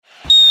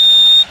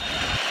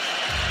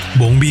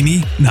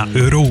Buongiorno na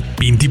Euro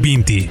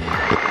 2020.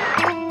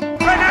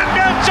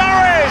 Fernando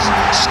Torres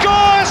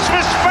scores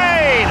for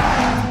Spain.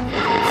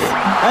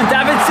 And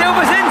David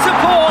Silva's in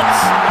support.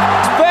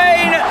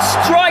 Spain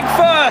strike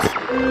first.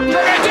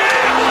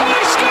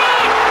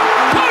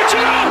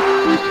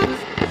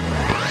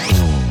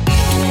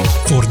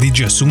 Voor di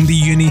 16 di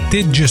juni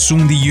te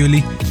 16 di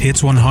juli,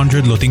 Hits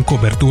 100 lot in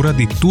cobertura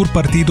di tour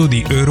partido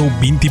di Euro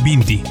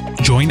 2020.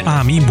 Join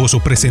a mí, vosso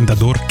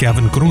presentador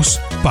Kevin Cruz,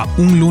 pa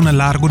un luna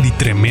largo di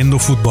tremendo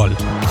fútbol.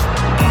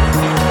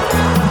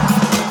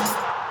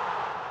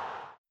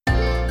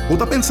 Ou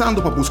tá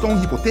pensando para buscar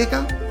uma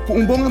hipoteca? Com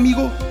um bom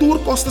amigo, Tour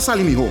Costa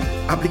Salimi Home.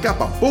 Aplicar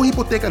para boa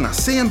hipoteca na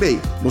CMB.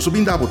 Nós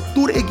brindamos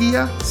Tour e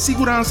guia,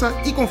 segurança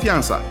e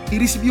confiança. E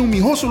receber uma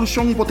melhor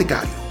solução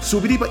hipotecária.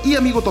 Subir para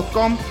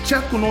iamigo.com,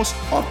 chat conosco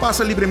ou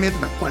passa livremente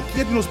na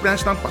qualquer de nos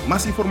branches para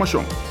mais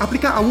informação.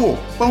 Aplicar a UO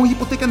para uma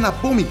hipoteca na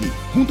Bomigi,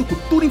 junto com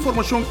toda a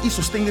informação e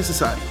sustento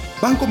necessário.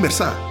 Vamos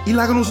conversar e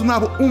larga-nos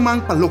um man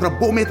para lograr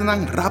boa meta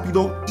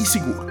rápido e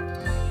seguro.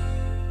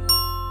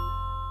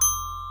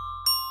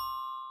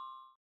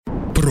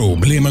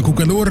 Problema com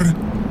calor?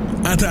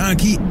 Ata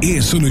aqui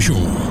é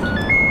solução.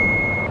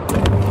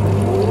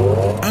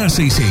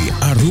 ACC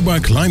Aruba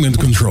Climate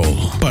Control.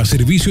 Para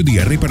serviço de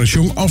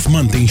reparação ou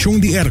manutenção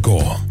de airco.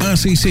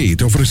 ACC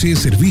te oferece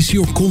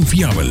serviço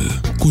confiável.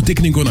 Com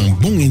técnico não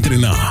bom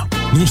treinar.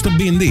 Nós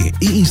também vende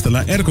e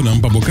instala airco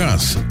para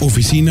bocas,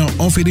 oficina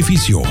ou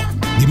edifício.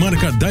 De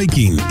marca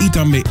Daikin e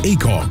também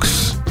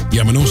Acox.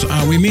 Llama-nos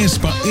a OMS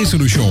para a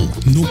solução.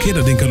 Não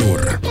queda de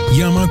calor.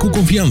 Llama com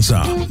confiança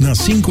na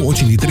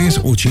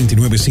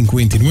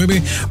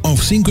 583-8959 ou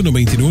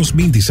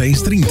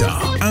 592-2630.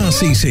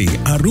 ACC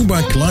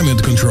Aruba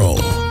Climate Control.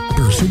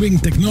 Pursuing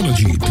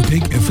technology to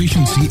take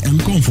efficiency and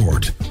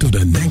comfort to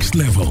the next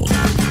level.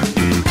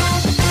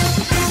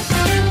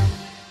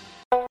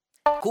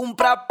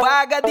 Compra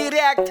paga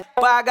direct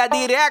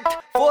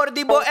for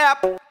the Bo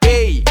app.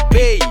 Pay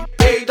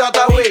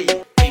data way.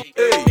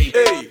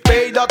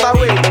 Pay data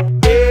way.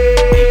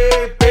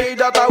 Pay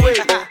data way.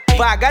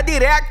 Paga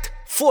direct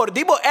for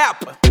the Bo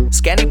app.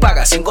 Scan e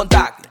paga sem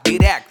contato,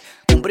 direct.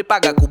 Compra e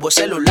paga com o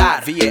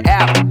celular via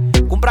app.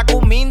 Compra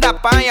comida,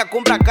 apanha,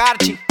 compra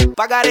kart.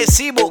 Paga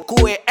recibo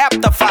com a app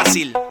tá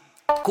fácil.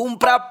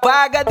 Compra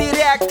paga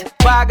direct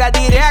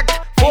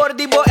for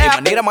the Bo app. De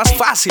maneira mais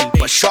fácil,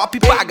 para shop e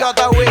paga. Pay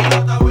data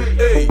way.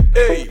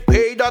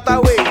 Pay data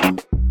way.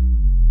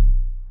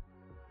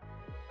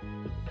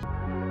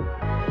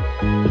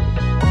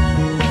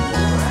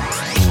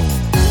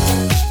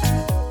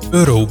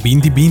 Euro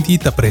 2020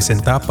 te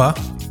presenta pa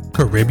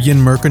Caribbean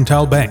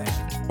Mercantile Bank,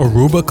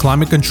 Aruba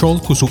Climate Control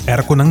com su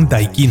airco ng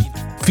Daikin,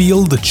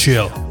 Feel the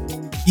Chill,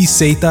 e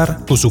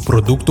Seitar com su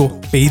producto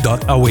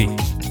Pay.away.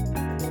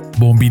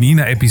 Buongiorno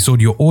na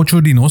episodio 8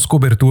 di nos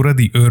cobertura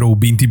di Euro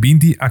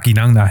 2020 aqui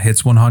na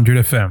Hits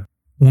 100 FM.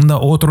 Unda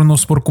otro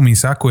nos por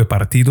começar com o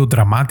partido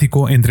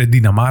dramático entre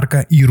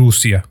Dinamarca e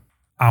Rússia.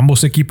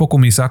 Ambos equipos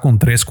começaram com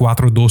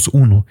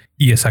 3-4-2-1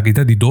 e essa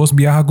guita de dois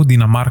viaja com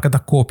Dinamarca da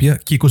cópia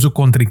que com su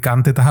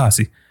contrincante da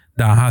hasi.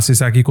 Da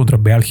hasi aqui contra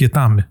Bélgica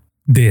também.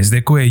 Desde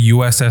que a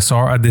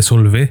USSR a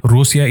dissolver,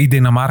 Rússia e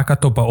Dinamarca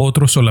topa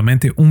outro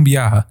solamente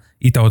viaja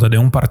e tauta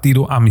de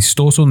partido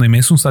amistoso no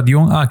mesmo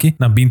estadio aqui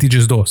na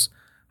 22.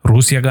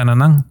 Rússia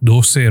gananang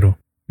 2-0.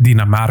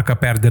 Dinamarca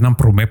perderam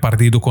primeiro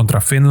partido contra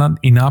Finland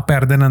e não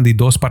perderam de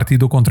dois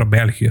partidos contra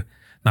Bélgica.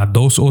 Na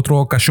duas outras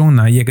ocasiões,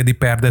 na chega de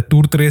perder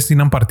Tour 3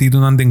 em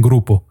partido em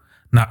grupo,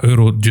 na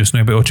Euro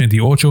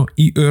 1988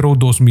 e Euro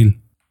 2000.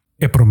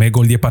 O primeiro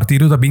gol de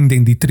partido também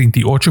tem de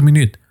 38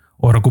 minutos,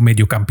 ora que o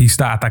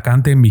mediocampista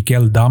atacante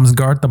Mikkel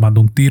Damsgaard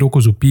mandou tiro com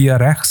o pé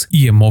rechts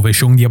e a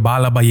movimentação de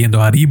bola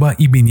batendo arriba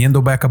e vindo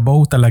back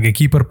abaixo da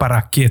keeper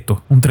para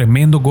quieto.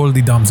 Tremendo gol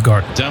de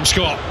Damsgaard.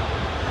 Damsgaard.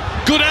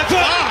 Good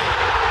effort!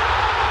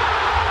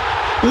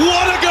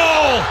 What a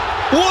goal!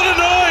 What a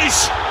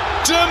noise!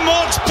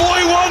 Denmark's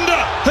boy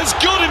wonder has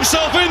got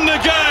himself in the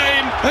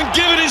game and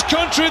given his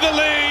country the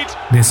lead.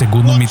 De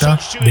segunda mitad,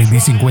 de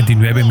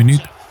 59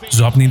 minutos,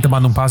 Zopnin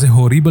tomando un pase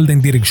horrible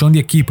en dirección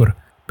de keeper,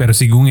 pero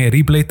según el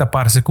replay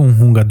taparse con un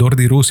jugador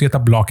de Rusia ta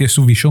bloquea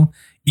su visión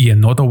y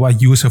anota a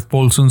Yusuf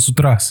Poulsen su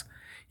tras.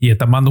 Y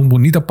tomando un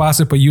bonito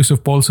pase para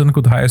Yusuf Poulsen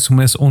que trae su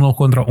mes uno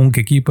contra un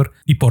keeper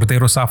y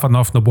portero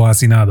Safanov no puede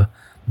hacer nada.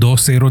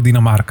 2-0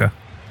 Dinamarca.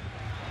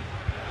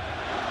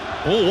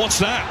 Oh, what's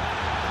that?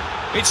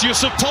 It's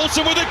Yusuf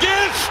Poulsen with a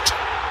gift!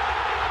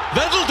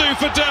 That'll do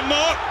for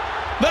Denmark.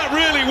 That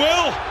really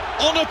will.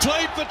 On a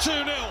plate for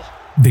 2-0.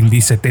 Den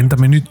 70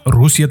 minutos,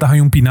 Rusia ta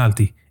hay un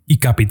penalti y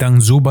capitán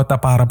Zuba ta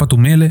para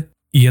Tumele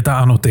y ta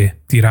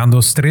anote, tirando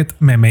straight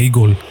memei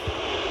gol.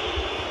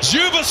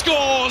 Zuba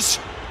scores!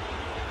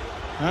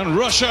 And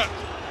Russia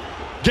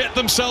get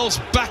themselves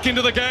back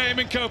into the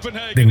game in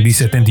Copenhagen. Den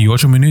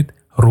 78 minutos,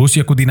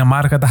 Rusia con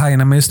Dinamarca ta hay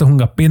na mesta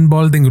hunga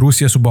pinball den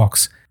Rusia su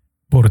box.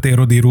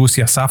 Portero de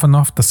Rusia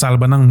Safanov ta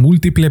salva ng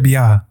múltiple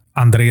viaja.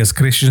 Andreas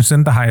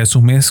Christensen ta haya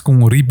su mes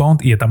con un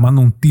rebound y ta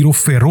manda un tiro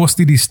feroz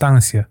de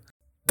distancia.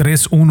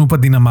 3-1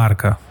 para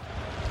Dinamarca.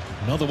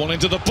 Another one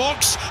into the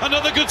box.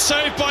 Another good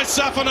save by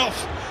Safanov.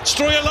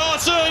 Struyer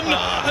Larsson,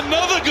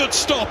 another good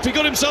stop. He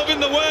got himself in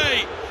the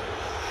way.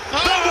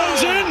 That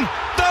one's in.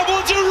 That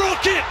one's a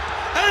rocket.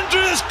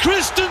 Andreas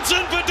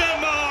Christensen for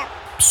Denmark.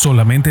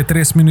 Solamente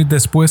 3 minutos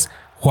después,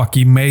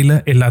 Joaquim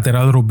Mæhle, el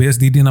lateral rubés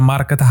de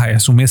Dinamarca, ta haya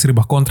su mes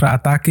riba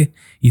contra-ataque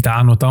y ta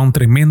anotado un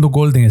tremendo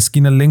gol en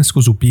esquina längs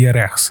con su pie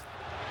rechts.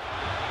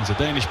 There's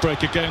a Danish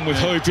break again with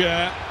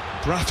Højbjerg.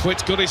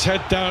 Brathwaite got his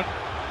head down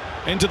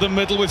into the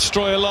middle with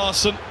Struyer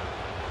Larsson.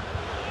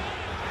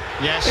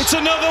 Yes. It's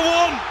another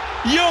one.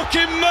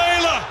 Joaquim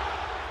Mæhle.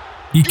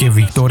 Y que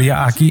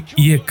victoria aquí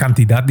y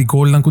cantidad de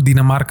gol que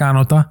Dinamarca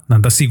anota,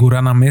 nada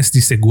segura na mes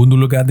de segundo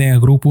lugar en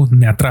el grupo,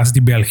 ni atrás de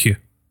Bélgica.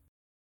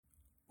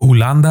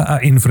 Holanda ha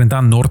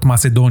enfrentado a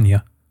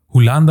Noord-Macedonia.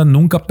 Holanda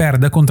nunca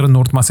perde contra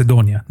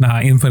Noord-Macedonia. Na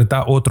ha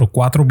enfrentado otro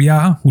 4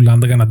 viajes,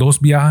 Holanda gana 2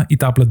 viajes y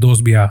tapla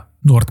 2 viajes.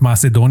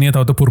 Noord-Macedonia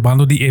está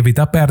probando de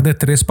evitar perder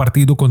 3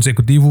 partidos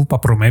consecutivos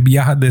para primer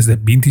viaje desde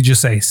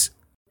 2016.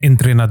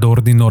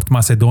 Entrenador de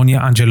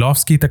Noord-Macedonia,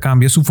 Angelovski, te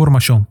cambia su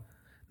formación.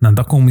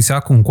 Nanda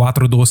comienza con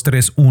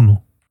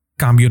 4-2-3-1.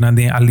 Cambio na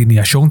de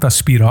alineación ta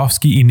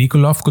Spirovski y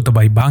Nikolov que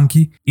tabay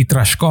banki y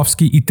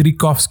Trashkovski y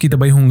Trikovski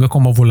tabay hunga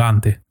como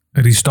volante.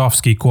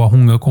 Ristovski ko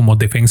hunga como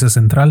defensa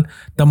central,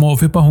 ta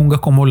move pa hunga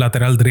como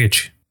lateral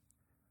derecho.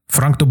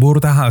 Frank de Boer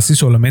hace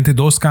solamente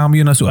 2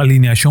 cambios en su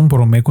alineación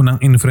por meco nan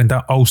enfrenta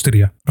a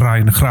Austria.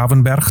 Ryan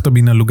Gravenberch ta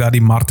bina lugar de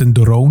Martin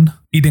de Roon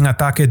y en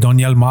ataque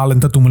Daniel Malen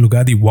ta toma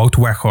lugar de Wout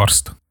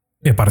Weghorst.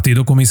 El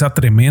partido comienza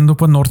tremendo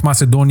para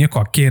Noord-Macedonia que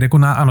quiere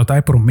con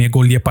anotar por medio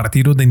gol de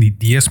partido de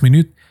 10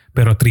 minutos,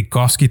 pero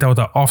Trikovski está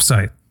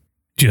offside.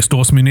 Just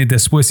 2 minutos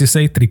después de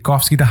ese,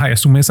 Trikovski está a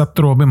su mesa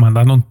trobe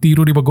mandando un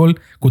tiro de gol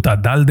que está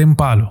dal de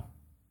palo.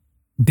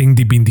 Den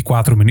de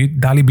 24 minutos,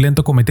 Dali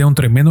Blento comete un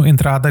tremendo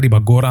entrada de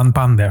Goran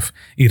Pandev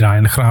y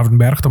Ryan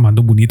Gravenberch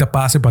tomando un bonita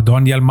pase para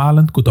Daniel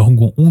Malen que está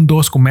jugando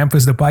 1-2 con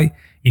Memphis Depay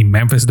y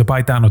Memphis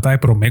Depay está anotar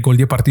por medio gol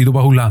de partido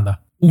para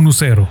Holanda.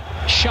 1-0.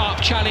 Sharp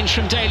challenge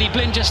from Daley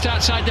Blind just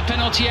outside the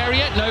penalty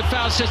area. No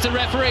foul, says the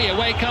referee.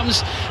 Away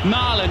comes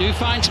Malen, who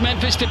finds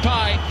Memphis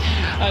Depay.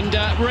 And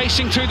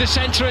racing through the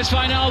centre is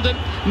Wijnaldum.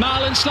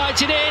 Malen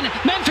slides it in.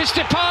 Memphis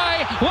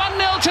Depay,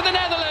 1-0 to the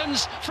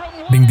Netherlands.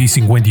 En die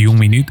 51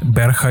 minutos,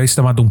 Berghuis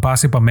tomando un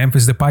pase para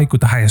Memphis Depay que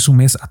está a su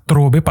mes a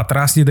trobe para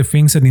atrás de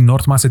defensa de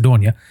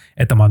Noord-Macedonia.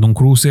 Y tomando un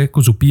cruce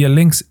con su pie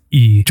links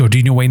y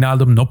Jorginho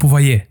Wijnaldum no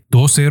puede.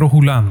 2-0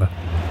 Holanda.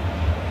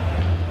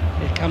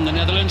 Here come the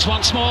Netherlands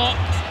once more.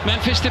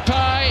 Memphis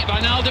Depay,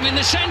 Wijnaldum in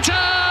the centre.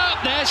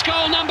 There's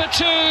goal number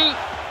 2.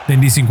 En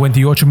die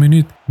 58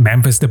 minutos,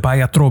 Memphis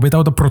Depay atrobeta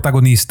o de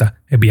protagonista.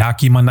 E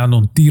Biaki mandando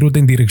un tiro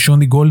en dirección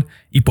de gol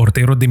y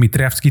portero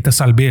Dimitrievski te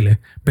salvele,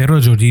 pero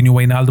Jorginho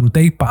Wijnaldum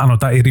te pa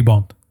anotar el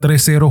rebound.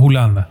 3-0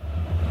 Holanda.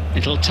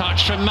 Little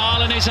touch from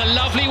Malen is a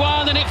lovely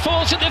one and it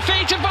falls at the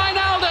feet of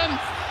Wijnaldum.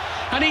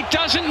 And he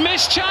doesn't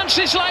miss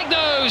chances like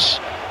those.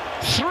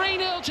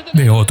 3-0 to the...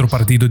 De otro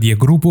partido de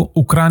grupo,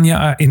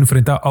 Ucrania ha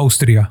enfrentado a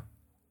Austria.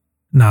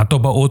 Na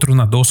topa otro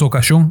na 2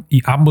 ocasiones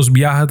y ambos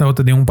viajan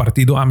de un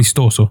partido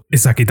amistoso.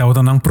 Es aquí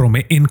un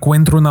primer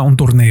encuentro na un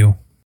torneo.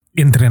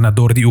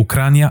 Entrenador de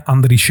Ucrania,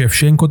 Andriy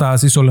Shevchenko,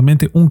 hace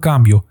solamente un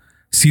cambio.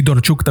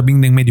 Sidorchuk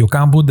también en medio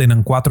campo de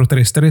un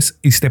 4-3-3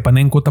 y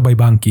Stepanenko tabay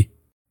banki.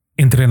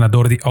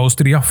 Entrenador de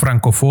Austria,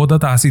 Franco Foda,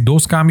 hace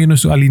 2 cambios en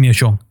su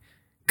alineación.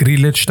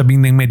 Krilic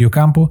también en medio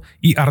campo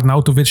y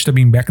Arnautovic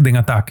también back en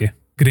ataque.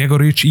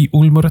 Gregoric y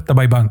Ulmer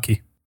tabay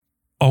banki.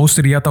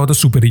 Austria está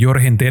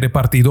superior gente de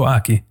partido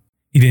aquí.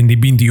 Y en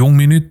 21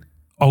 minutos,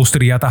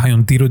 Austria está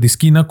un tiro de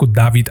esquina con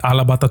David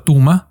Alaba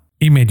Tatuma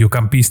y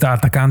mediocampista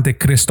atacante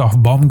Christoph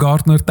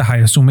Baumgartner está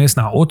a su mes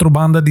na otra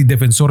banda de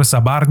defensor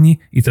Sabarny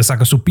y te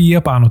saca su pie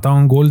para anotar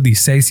un gol de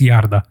 6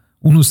 yardas.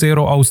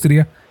 1-0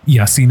 Austria y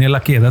así ne la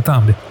queda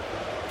también.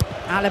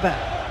 Alaba.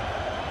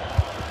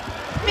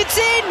 It's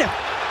in!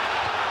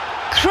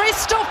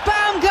 Christoph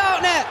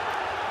Baumgartner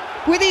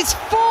with his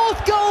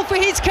 4th goal for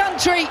his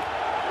country.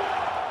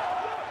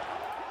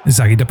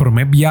 Zaida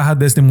primer viaja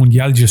desde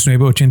Mundial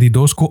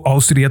 1982 con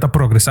Austria a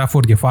progresar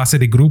por la fase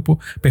de grupo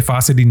para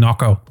fase de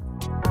knockout.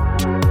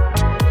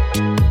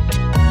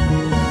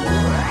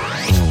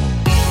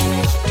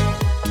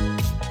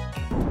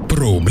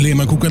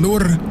 Problema com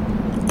calor?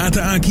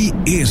 Ata aqui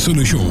é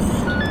solução.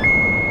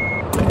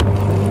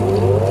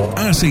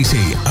 ACC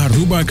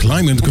Aruba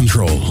Climate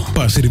Control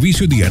para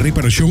servicio de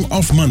reparación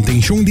of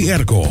manutención de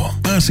airco.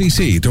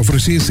 ACC te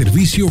ofrece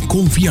servicio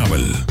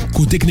confiável,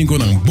 con técnico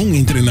ng bom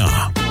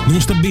entrenar.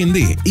 Nos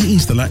vende e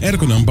instala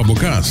airco ng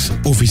pabocas,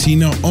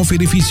 oficina o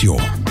edificio.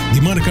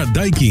 De marca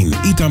Daikin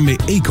y también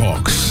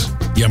Acox.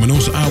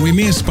 Llámanos a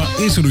AWMS para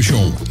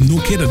e-solución.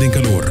 No queda de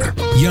calor.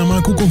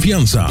 Llama con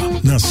confianza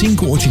na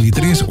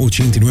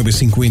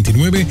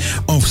 583-8959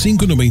 o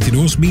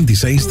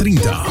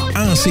 592-2630.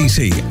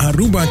 ACC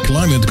Aruba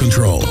Climate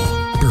Control.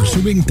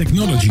 Pursuing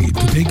technology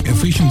to take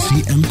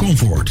efficiency and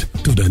comfort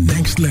to the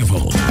next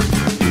level.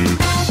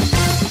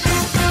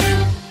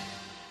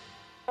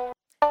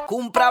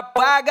 Compra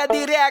paga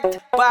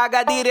direct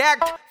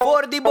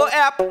voor die bo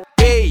app.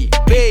 Pay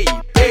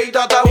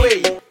dat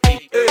away.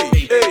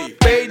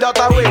 Pay dat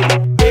away.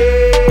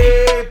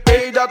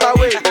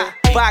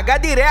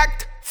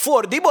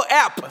 for Dibo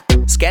app.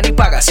 Scan e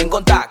paga sem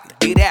contato,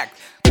 direct.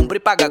 Compra e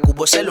paga com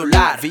o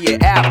celular via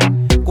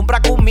app. Compra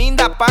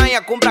comida,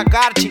 apanha, compra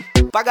kart.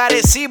 Paga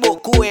recibo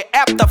com o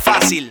app tá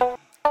fácil.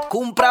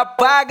 Compra,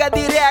 paga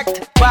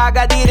direct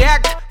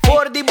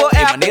for Dibo app.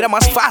 É maneira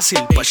mais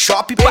fácil pra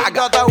shop e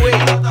paga.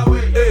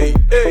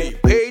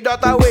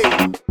 Pay.away.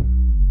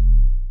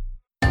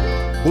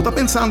 Você está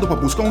pensando para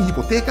buscar uma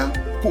hipoteca?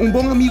 Com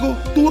bom amigo,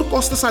 Tour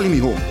Costa Salimi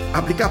Home.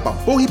 Aplicar para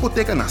boa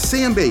hipoteca na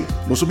CMB.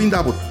 Nós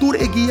brindamos Tour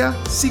e guia,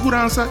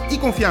 segurança e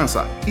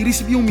confiança. E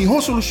receber uma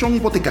melhor solução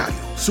hipotecária.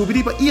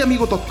 Subir para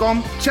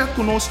iamigo.com, chat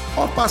conosco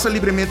ou passa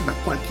livremente na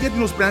qualquer de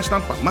nos branches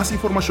para mais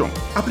informação.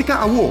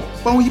 Aplicar a UO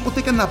para uma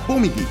hipoteca na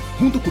Bomiti,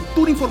 junto com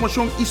toda a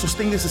informação e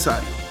sustento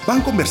necessário.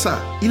 Vamos conversar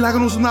e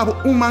larga-nos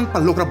um man para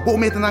lograr boa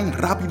meta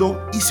rápido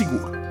e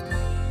seguro.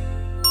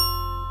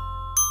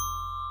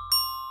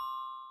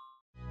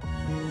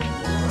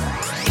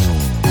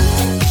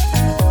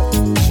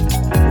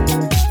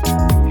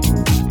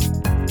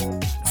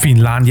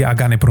 Finlandia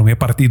ganha o primeiro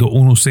partido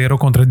 1-0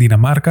 contra a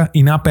Dinamarca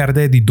e na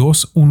perde de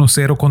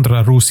 2-1-0 contra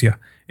a Rússia.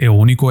 É o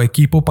único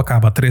equipo para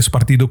acabar 3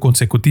 partidos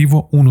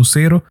consecutivos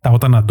 1-0,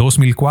 estava na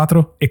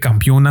 2004 e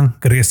campeão na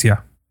Grécia.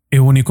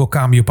 É o único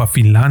cambio para a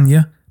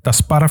Finlândia, está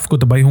Sparaf que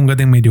também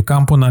joga em meio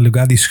campo na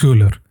lugar de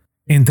Schuller.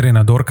 O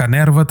treinador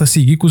Canerva está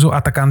seguindo com o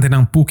atacante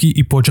na Pukki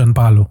e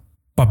Pojanpalo.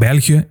 Para a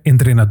Bélgica, o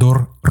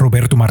treinador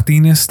Roberto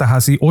Martínez está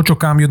fazendo 8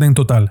 cambios em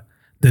total.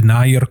 De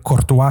Nayer,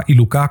 Courtois e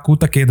Lukaku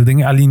está quedando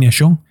em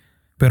alinhação,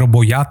 pero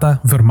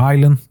Boyata,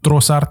 Vermaelen,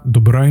 Trossard, De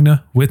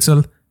Bruyne,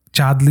 Witsel,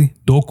 Chadli,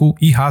 Doku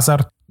e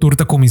Hazard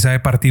turta começar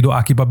o partido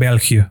aqui para a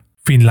Bélgica.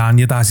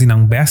 Finlândia está assim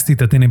ang best e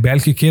está tendo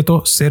Bélgica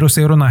quieto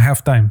 0-0 na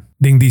halftime.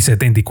 Dentro de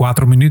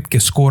 74 minutos que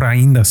scora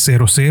ainda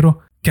 0-0,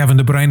 Kevin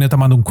De Bruyne está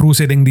mandando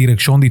cruce em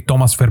direção de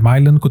Thomas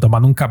Vermaelen que está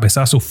mandando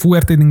cabeçazo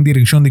forte em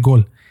direção de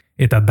gol.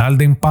 Está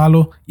dal em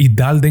palo e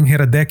dal em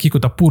Hradecki que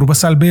está purba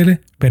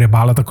salvele, pero a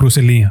bala está cruce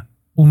linha.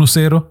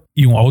 1-0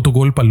 e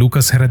autogol para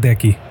Lucas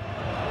Hradecki.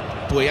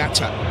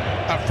 Boyata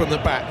up from the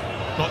back,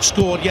 not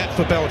scored yet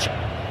for Belgium.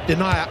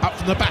 Denier up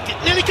from the back, it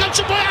nearly comes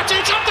to Boyata,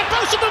 it's off the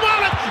post of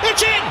Malen,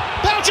 it's in!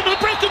 Belgium have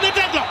broken the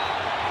deadlock.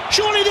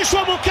 Surely this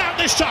one will count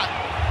this time.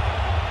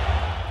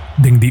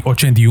 Dentro de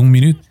 81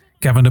 minutos,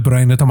 Kevin De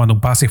Bruyne tomando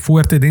passe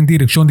forte em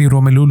direção de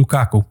Romelu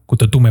Lukaku,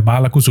 que toma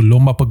bala com sua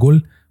lomba para gol,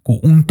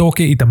 com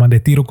toque e também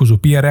tiro com seu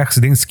pé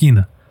rechts em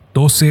esquina.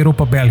 2-0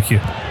 para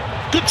Bélgica.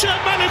 Good turn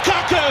by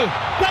Lukaku,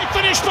 great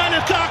finish by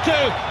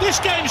Lukaku.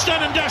 This game's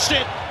done and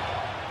dusted.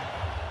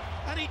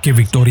 Que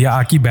vitória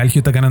aqui Bélgica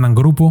está ganhando no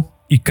grupo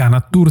e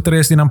gana Tour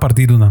 3 de um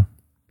partido não,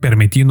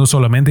 permitindo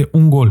solamente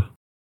gol.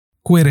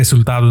 Com o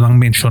resultado não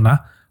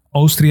mencionar,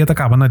 Áustria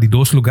acaba na de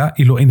 2 lugares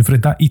e lo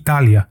enfrenta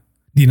Itália.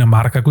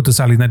 Dinamarca que está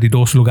salindo de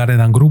 2 lugares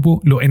no grupo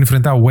lo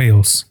enfrenta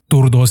Wales.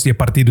 Tour 2 de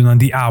partido não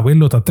de AWE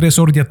lo está 3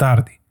 horas da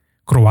tarde.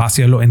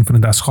 Croácia lo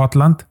enfrenta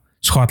Scotland.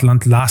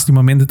 Scotland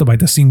lastimamente também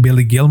está sem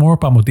Billy Gilmore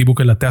para motivo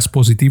que ele teste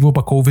positivo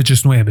para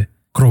Covid-19.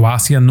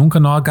 Croácia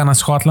nunca não gana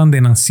Scotland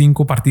em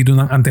 5 partidos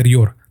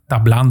anterior.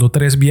 Tablando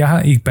 3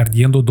 viajes y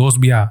perdiendo 2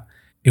 viajes.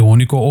 El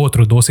único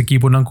otro 2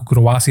 equipos que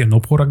Croacia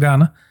no podrá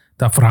ganar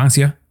está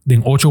Francia,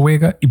 de 8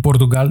 juega y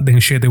Portugal de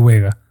 7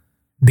 juega.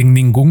 De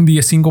ningún de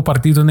 5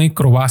 partidos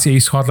Croacia y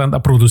Scotland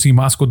a producir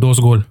más que 2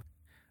 goles.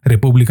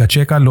 República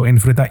Checa lo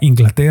enfrenta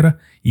Inglaterra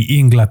y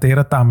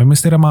Inglaterra también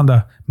está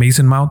manda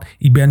Mason Mount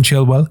y Ben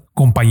Chilwell,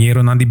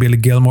 compañero de Billy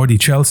Gilmore de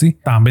Chelsea,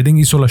 también en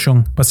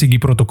isolación para seguir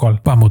protocolo,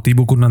 para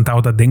motivo que no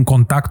están en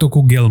contacto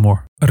con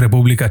Gilmore.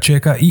 República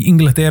Checa y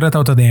Inglaterra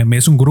están en el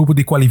mismo grupo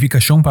de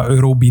cualificación para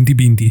Euro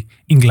 2020.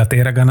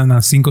 Inglaterra gana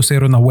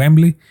 5-0 en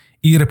Wembley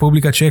y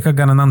República Checa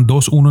gana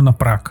 2-1 en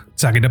Prague.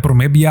 Sabe que el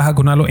primer viaje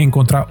con algo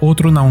encontrar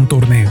otro en un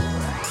torneo.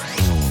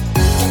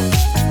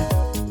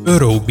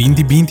 Euro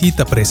 2020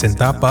 está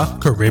presentado por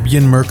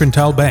Caribbean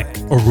Mercantile Bank,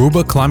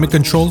 Aruba Climate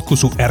Control con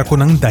su airco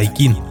ng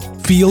Daikin,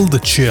 Feel the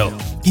Chill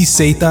y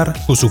Seitar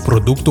con su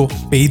producto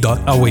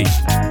Pay.away.